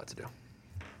show that we're about to do.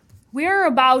 We are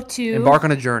about to embark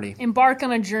on a journey.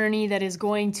 That is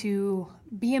going to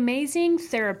be amazing,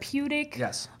 therapeutic.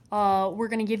 Yes. We're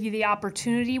going to give you the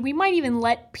opportunity. We might even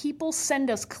let people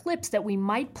send us clips that we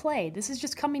might play. This is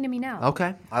just coming to me now.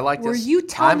 Okay. I like Where this. you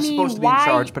tell I'm me supposed to be why, in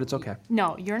charge, but it's okay.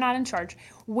 No, you're not in charge.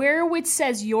 Where it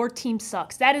says your team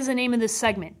sucks. That is the name of this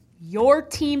segment. Your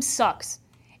team sucks.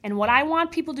 And what I want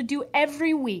people to do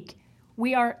every week,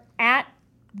 we are at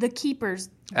the Keepers.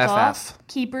 FF.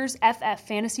 Keepers FF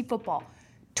Fantasy Football.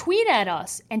 Tweet at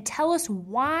us and tell us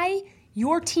why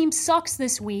your team sucks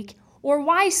this week or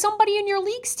why somebody in your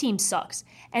league's team sucks.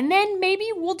 And then maybe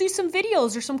we'll do some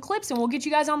videos or some clips and we'll get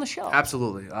you guys on the show.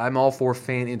 Absolutely. I'm all for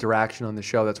fan interaction on the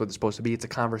show. That's what it's supposed to be. It's a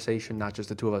conversation, not just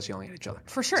the two of us yelling at each other.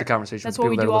 For sure. It's a conversation. That's with what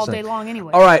we people do that are all listening. day long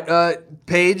anyway. All right,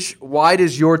 Paige, why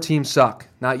does your team suck?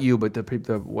 Not you, but the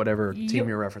whatever team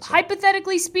you're referencing.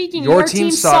 Hypothetically speaking, your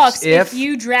team sucks if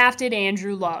you drafted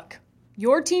Andrew Luck.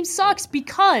 Your team sucks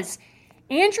because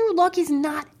Andrew Luck is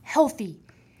not healthy.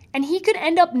 And he could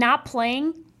end up not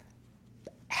playing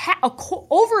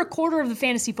over a quarter of the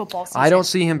fantasy football season. I don't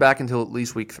see him back until at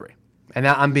least week 3. And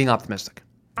I'm being optimistic.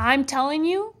 I'm telling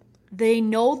you, they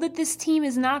know that this team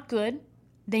is not good.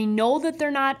 They know that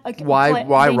they're not.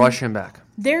 Why rush him back?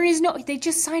 They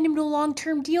just signed him to a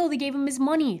long-term deal. They gave him his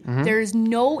money. Mm-hmm. There is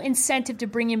no incentive to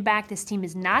bring him back. This team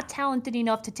is not talented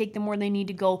enough to take them where they need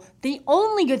to go. The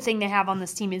only good thing they have on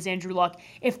this team is Andrew Luck.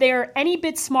 If they are any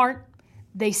bit smart,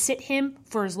 they sit him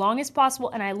for as long as possible.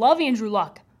 And I love Andrew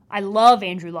Luck.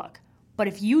 But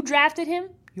if you drafted him,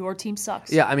 your team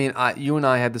sucks. Yeah, I mean, you and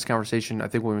I had this conversation, I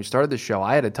think, when we started the show.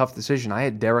 I had a tough decision. I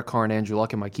had Derek Carr and Andrew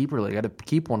Luck in my keeper league. I had to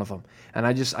keep one of them. And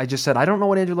I just said, I don't know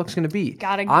what Andrew Luck's going to be.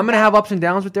 I'm going to have ups and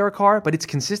downs with Derek Carr, but it's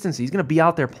consistency. He's going to be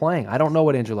out there playing. I don't know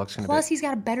what Andrew Luck's going to be. Plus, he's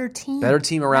got a better team. Better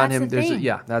team around him.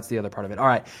 That's the other part of it. All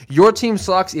right. Your team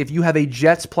sucks if you have a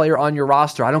Jets player on your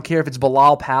roster. I don't care if it's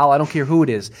Bilal Powell. I don't care who it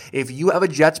is. If you have a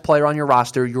Jets player on your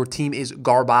roster, your team is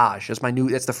garbage.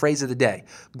 That's the phrase of the day.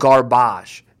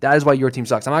 Garbage. That is why your team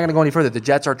sucks. I'm not going to go any further. The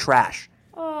Jets are trash.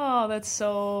 Oh, that's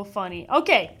so funny.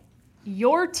 Okay.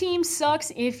 Your team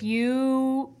sucks if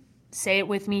you, say it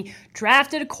with me,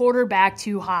 drafted a quarterback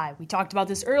too high. We talked about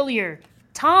this earlier.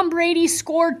 Tom Brady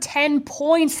scored 10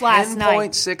 points last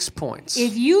night. 10.6 points.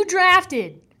 If you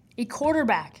drafted a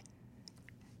quarterback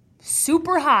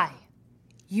super high,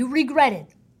 you regret it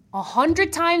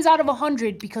 100 times out of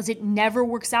 100 because it never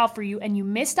works out for you and you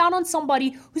missed out on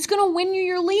somebody who's going to win you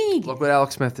your league. Look what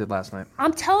Alex Smith did last night.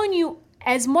 I'm telling you,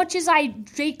 as much as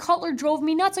Jay Cutler drove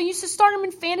me nuts, I used to start him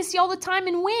in fantasy all the time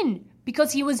and win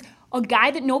because he was a guy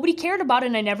that nobody cared about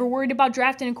and I never worried about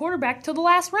drafting a quarterback till the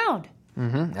last round.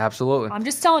 Mm-hmm, absolutely. I'm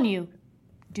just telling you,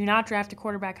 do not draft a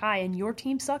quarterback high, and your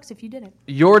team sucks if you didn't.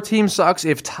 Your team sucks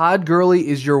if Todd Gurley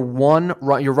is your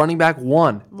running back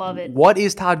one. Love it. What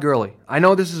is Todd Gurley? I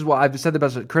know this is what I've said the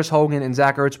best, Chris Hogan and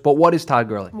Zach Ertz, but what is Todd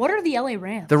Gurley? What are the LA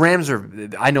Rams? The Rams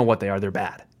I know what they are. They're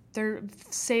bad.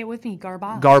 Say it with me,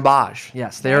 garbage. Garbage.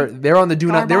 Yes, they're on the do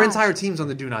not. Their entire team's on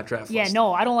the do not draft list. Yeah,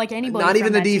 no, I don't like anybody. Not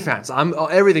even the that defense.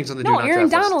 Everything's on the do not draft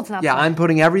list. No, Aaron Donald's not. Yeah, I'm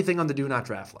putting everything on the do not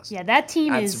draft list. Yeah, that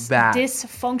team That's is bad.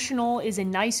 dysfunctional. Is a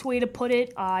nice way to put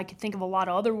it. I could think of a lot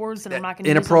of other words that I'm not going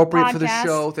to use inappropriate on the for the podcast.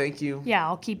 show. Thank you. Yeah,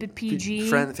 I'll keep it PG.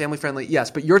 Family friendly. Yes,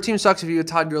 but your team sucks if you have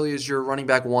Todd Gurley as your running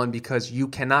back one because you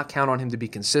cannot count on him to be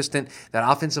consistent. That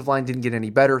offensive line didn't get any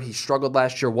better. He struggled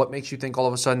last year. What makes you think all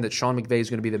of a sudden that Sean McVay is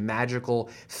going to be the magical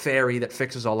fairy that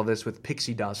fixes all of this with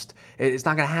pixie dust? It's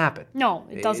not going to happen. No,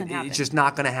 it doesn't happen. It's just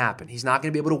not going to happen. He's not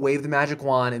going to be able to wave the magic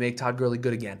wand and make Todd Gurley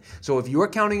good again. So if you're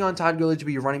counting on Todd Gurley to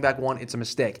be your running back one, it's a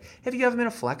mistake. If you have him in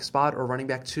a flex spot or running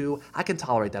back two, I can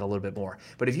tolerate that a little bit more.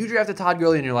 But if you drafted Todd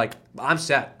Gurley and you're like, I'm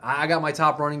set. I got my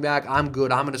top running back. I'm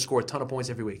good. I'm going to score a ton of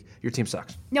points every week. Your team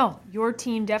sucks. No, your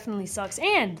team definitely sucks.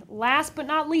 And last but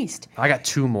not least, I got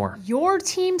two more. Your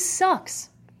team sucks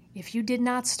if you did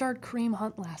not start Kareem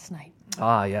Hunt last night.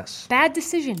 Ah, yes. Bad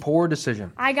decision. Poor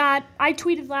decision. I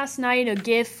tweeted last night a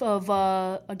gif of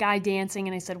a guy dancing,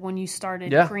 and I said, when you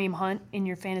started Kareem Hunt in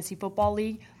your fantasy football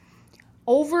league,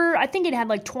 I think it had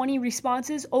like 20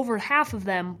 responses. Over half of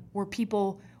them were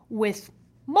people with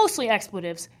mostly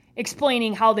expletives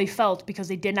explaining how they felt because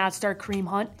they did not start Kareem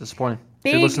Hunt. Disappointing.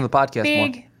 Should listen to the podcast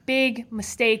more. Big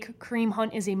mistake. Kareem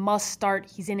Hunt is a must start.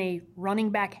 He's in a running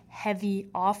back heavy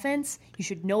offense. You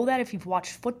should know that if you've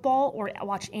watched football or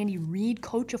watched Andy Reid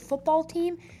coach a football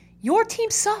team. Your team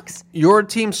sucks. Your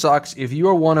team sucks if you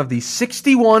are one of the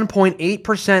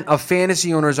 61.8% of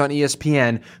fantasy owners on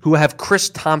ESPN who have Chris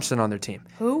Thompson on their team.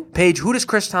 Who? Paige, who does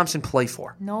Chris Thompson play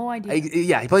for? No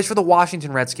idea. He plays for the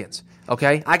Washington Redskins.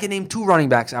 Okay? I can name two running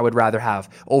backs I would rather have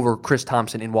over Chris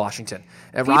Thompson in Washington.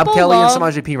 Rob Kelly and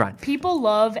Samaje Perine. People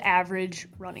love average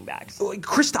running backs.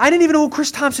 I didn't even know who Chris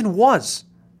Thompson was.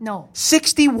 No.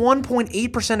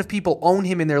 61.8% of people own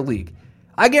him in their league.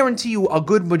 I guarantee you a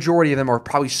good majority of them are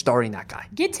probably starting that guy.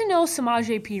 Get to know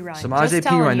Samaje Perine. Samaje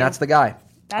Perine, that's the guy.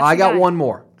 I got one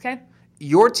more. Okay.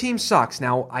 Your team sucks.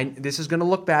 Now, this is going to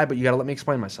look bad, but you got to let me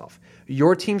explain myself.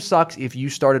 Your team sucks if you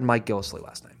started Mike Gillislee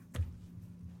last night.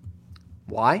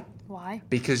 Why? Why?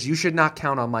 Because you should not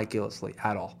count on Mike Gillislee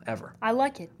at all, ever. I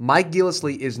like it. Mike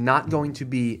Gillislee is not going to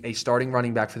be a starting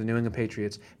running back for the New England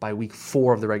Patriots by week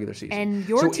 4 of the regular season. And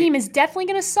your team is definitely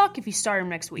going to suck if you start him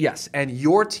next week. Yes, and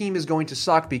your team is going to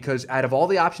suck because out of all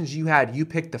the options you had, you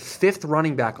picked the 5th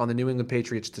running back on the New England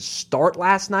Patriots to start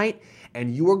last night,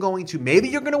 and you are going to, maybe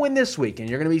you're going to win this week, and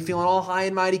you're going to be feeling all high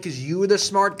and mighty because you were the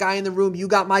smart guy in the room. You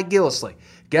got Mike Gillislee.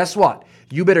 Guess what?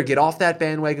 You better get off that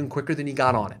bandwagon quicker than you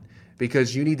got on it.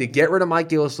 Because you need to get rid of Mike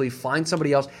Gillislee, find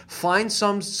somebody else, find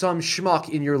some schmuck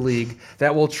in your league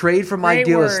that will trade for Mike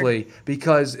Gillislee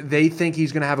because they think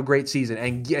he's going to have a great season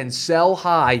and sell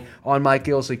high on Mike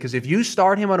Gillislee. Because if you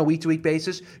start him on a week-to-week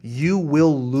basis, you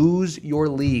will lose your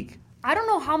league. I don't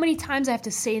know how many times I have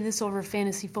to say this over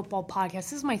fantasy football podcasts.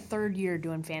 This is my 3rd year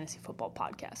doing fantasy football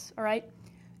podcasts, all right?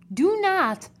 Do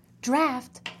not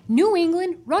draft New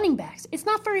England running backs. It's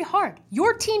not very hard.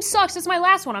 Your team sucks. That's my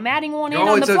last one. I'm adding one in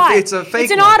on the fly. It's a fake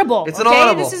It's an one. audible. It's an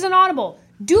audible. This is an audible.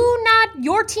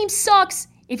 Your team sucks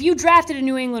if you drafted a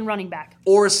New England running back.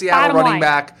 Or a Seattle running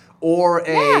back. Or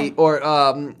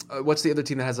what's the other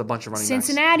team that has a bunch of running backs?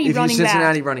 Cincinnati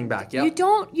running back. Yep.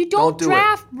 You don't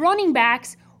draft running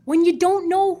backs when you don't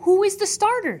know who is the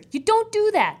starter. You don't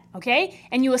do that, okay?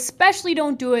 And you especially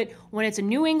don't do it when it's a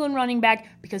New England running back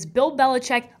because Bill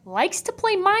Belichick likes to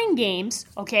play mind games,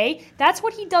 okay? That's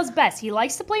what he does best. He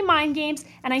likes to play mind games,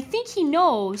 and I think he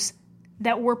knows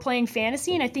that we're playing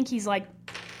fantasy, and I think he's like,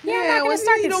 I'm not going to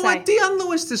start this guy. You know what? Deion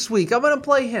Lewis this week. I'm going to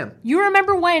play him. You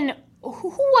remember when, who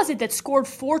was it that scored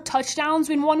 4 touchdowns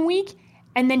in 1 week,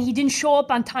 and then he didn't show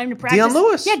up on time to practice? Deion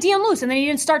Lewis. Yeah, Deion Lewis, and then he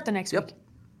didn't start the next week.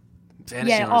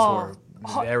 Fantasy owners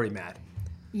were very mad.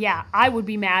 Yeah, I would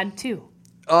be mad too.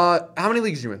 How many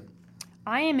leagues are you in?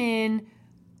 I am in.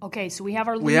 Okay, so we have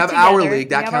our league We have together. our league.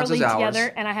 That we have counts our as league ours.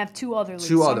 together, and I have 2 other leagues.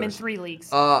 2 so others. I'm in 3 leagues.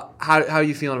 How are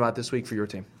you feeling about this week for your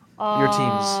team? Your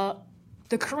teams?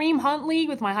 The Kareem Hunt league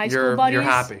with my high school buddies. You're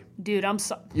happy. Dude,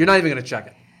 You're not even going to check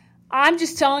it. I'm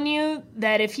just telling you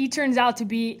that if he turns out to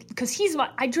be, because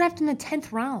I drafted in the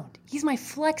 10th round. He's my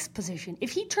flex position.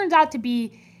 If he turns out to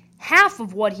be half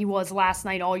of what he was last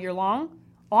night all year long,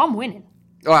 I'm winning.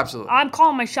 Oh, absolutely. I'm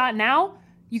calling my shot now.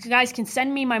 You guys can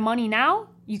send me my money now.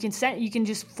 You can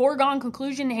just foregone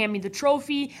conclusion, hand me the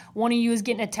trophy. One of you is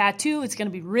getting a tattoo. It's going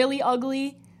to be really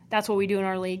ugly. That's what we do in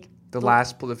our league. The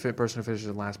person who finishes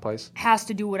in last place has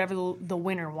to do whatever the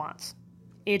winner wants.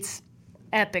 It's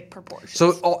epic proportions.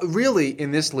 So really,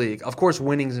 in this league, of course,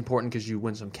 winning is important because you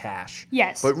win some cash.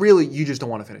 Yes. But really, you just don't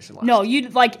want to finish in last. No,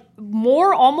 you'd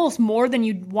almost more than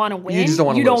you'd want to win. You just don't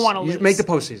want to lose. You don't want to lose. You make the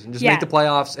postseason. Just make the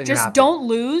playoffs, and just you're happy. don't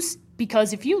lose,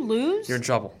 because if you lose, you're in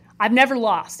trouble. I've never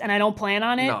lost, and I don't plan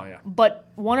on it. No, yeah. But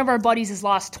one of our buddies has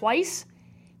lost twice.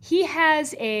 He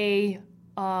has a,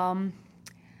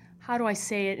 how do I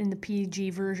say it in the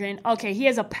PG version? Okay, he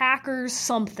has a Packers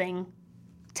something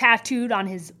tattooed on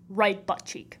his right butt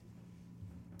cheek.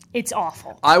 It's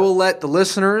awful. I will let the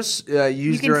listeners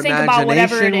use their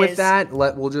imagination with that.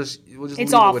 We'll just leave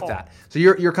it with that. So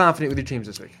you're confident with your teams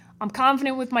this week? I'm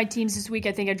confident with my teams this week.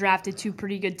 I think I drafted 2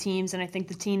 pretty good teams, and I think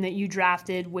the team that you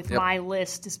drafted with my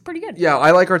list is pretty good. Yeah, I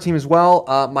like our team as well.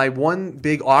 My one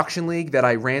big auction league that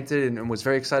I ranted and was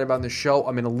very excited about in the show,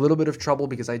 I'm in a little bit of trouble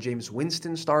because I had James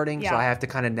Winston starting, so I have to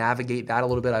kind of navigate that a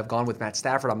little bit. I've gone with Matt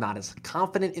Stafford. I'm not as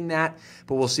confident in that,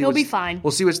 but we'll see. He'll be fine.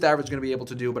 We'll see what Stafford's going to be able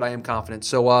to do, but I am confident.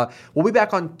 So we'll be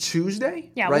back on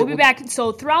Tuesday. Yeah, right? we'll be back.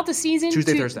 So throughout the season,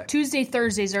 Thursday.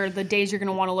 Thursdays are the days you're going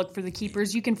to want to look for the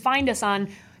keepers. You can find us on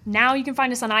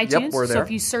iTunes. Yep, we're there. So if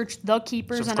you search The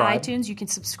Keepers on iTunes, you can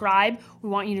subscribe. We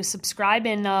want you to subscribe,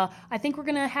 and I think we're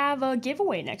going to have a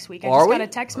giveaway next week. I just got a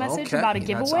text message about a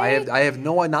giveaway. I have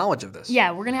no knowledge of this.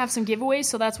 Yeah, we're going to have some giveaways,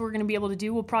 so that's what we're going to be able to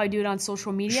do. We'll probably do it on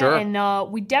social media, sure.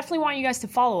 And we definitely want you guys to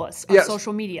follow us on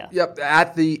social media. Yep,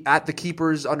 at the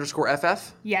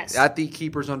Keepers_FF. Yes. At the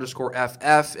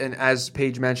Keepers_FF, and as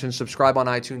Paige mentioned, subscribe on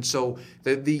iTunes. So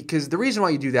because the reason why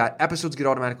you do that, episodes get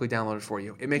automatically downloaded for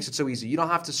you. It makes it so easy. You don't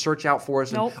have to search out for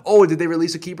us. Nope. And, did they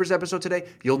release a Keepers episode today?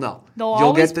 You'll know.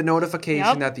 You'll get the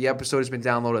notification that the episode has been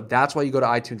downloaded. That's why you go to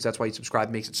iTunes. That's why you subscribe.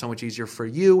 It makes it so much easier for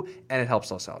you, and it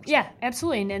helps us out. Yeah,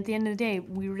 absolutely. And at the end of the day,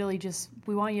 we really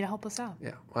we want you to help us out.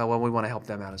 Yeah. Well, we want to help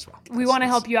them out as well. We want to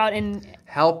help you out and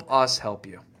help us help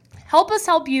you. Help us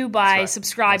help you by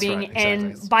subscribing, That's right.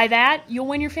 Exactly. And by that, you'll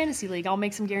win your fantasy league. I'll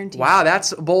make some guarantees. Wow,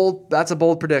 that's a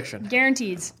bold prediction.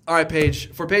 Guarantees. All right,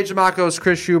 Paige. For Paige Dimakos,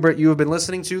 Chris Schubert, you have been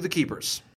listening to The Keepers.